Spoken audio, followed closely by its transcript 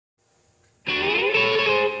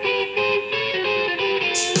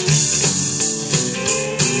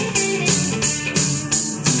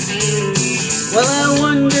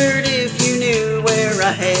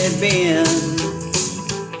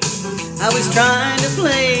trying to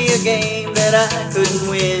play a game that I couldn't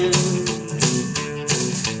win,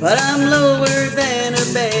 but I'm lower than a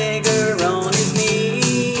beggar on his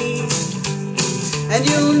knees, and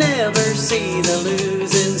you'll never see the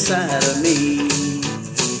losing side of me.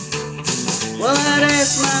 Well, I'd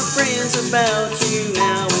ask my friends about you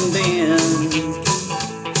now and then.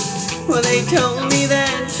 Well, they told me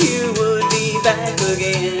that you would be back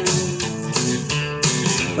again,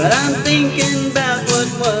 but I'm thinking about what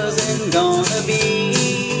wasn't gonna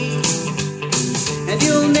be, and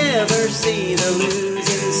you'll never see the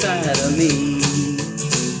losing side of me.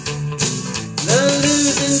 The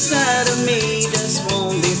losing side of me just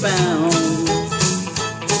won't be found,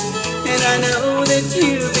 and I know that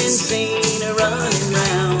you've been seen running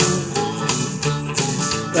round,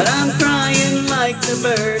 but I'm crying like the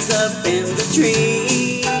birds up in the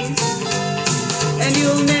trees, and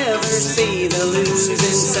you'll never see the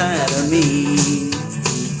losing side of me.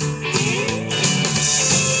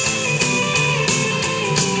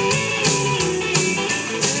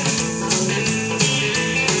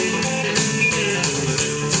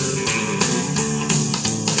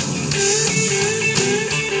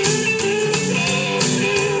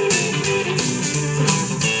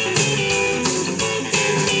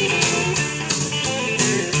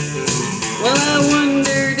 Well, I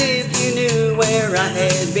wondered if you knew where I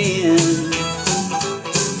had been.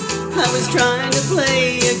 I was trying to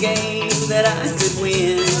play a game that I could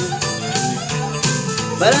win,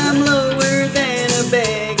 but I'm lower than a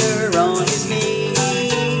beggar on his knees,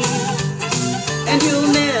 and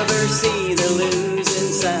you'll never see the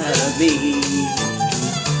losing side of me.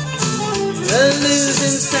 The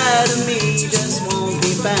losing side of me just won't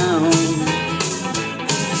be found,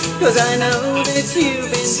 'cause I know that you've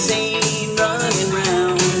been seen running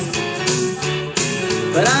round,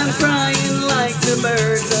 but I'm crying like the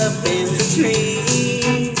birds up in the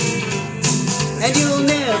trees, and you'll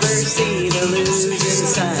never see the losing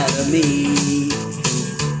side of me.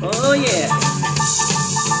 Oh yeah.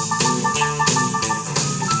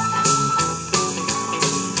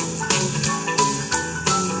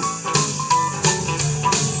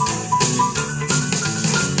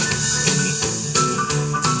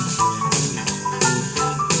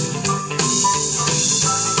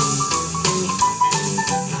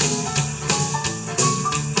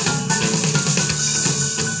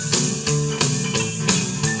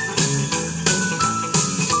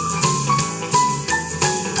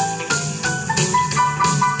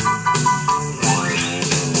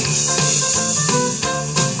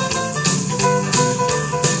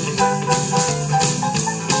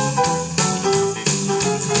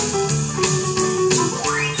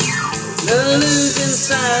 The losing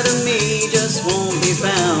side of me just won't be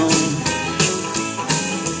found,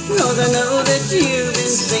 'cause I know that you